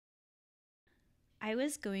I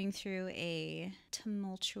was going through a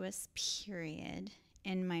tumultuous period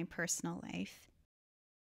in my personal life.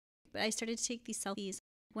 But I started to take these selfies.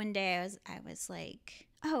 One day I was like,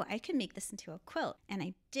 oh, I could make this into a quilt. And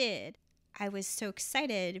I did. I was so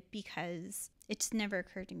excited because it's never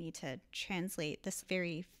occurred to me to translate this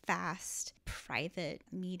very fast, private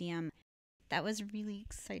medium. That was really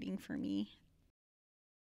exciting for me.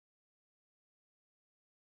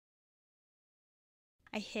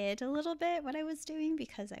 I hid a little bit what I was doing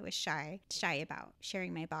because I was shy about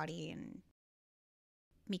sharing my body and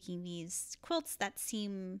making these quilts that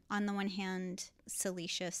seem, on the one hand,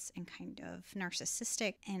 salacious and kind of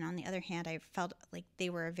narcissistic. And on the other hand, I felt like they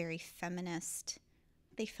were very feminist.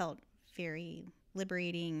 They felt very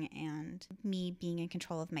liberating and me being in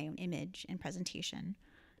control of my own image and presentation.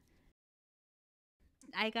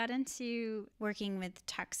 I got into working with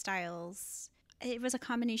textiles. It was a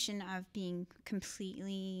combination of being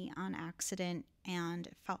completely on accident and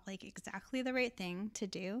it felt like exactly the right thing to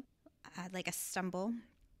do, like a stumble.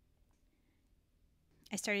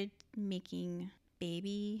 I started making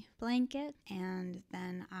baby blanket, and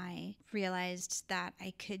then I realized that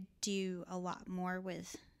I could do a lot more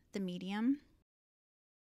with the medium.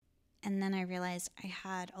 And then I realized I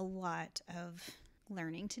had a lot of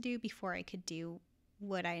learning to do before I could do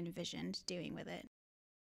what I envisioned doing with it.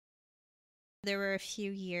 There were a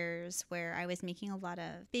few years where I was making a lot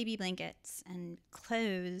of baby blankets and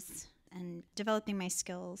clothes and developing my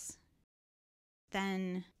skills.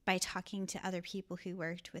 Then, by talking to other people who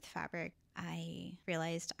worked with fabric, I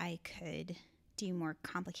realized I could do more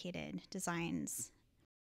complicated designs.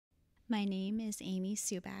 My name is Amy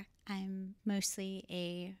Subach. I'm mostly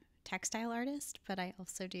a textile artist, but I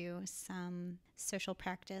also do some social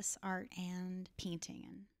practice, art, and painting.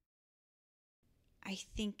 And I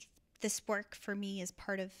think this work for me is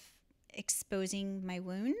part of exposing my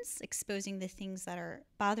wounds, exposing the things that are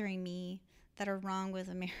bothering me, that are wrong with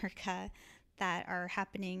America, that are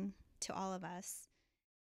happening to all of us.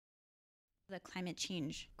 The climate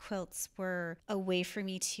change quilts were a way for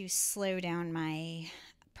me to slow down my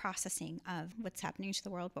processing of what's happening to the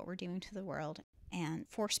world, what we're doing to the world, and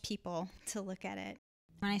force people to look at it.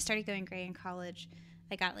 When I started going gray in college,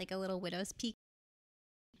 I got like a little widow's peak.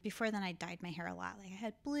 Before then, I dyed my hair a lot. Like I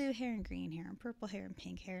had blue hair and green hair and purple hair and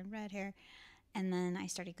pink hair and red hair. And then I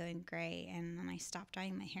started going gray, and then I stopped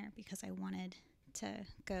dyeing my hair because I wanted to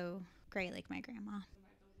go gray like my grandma.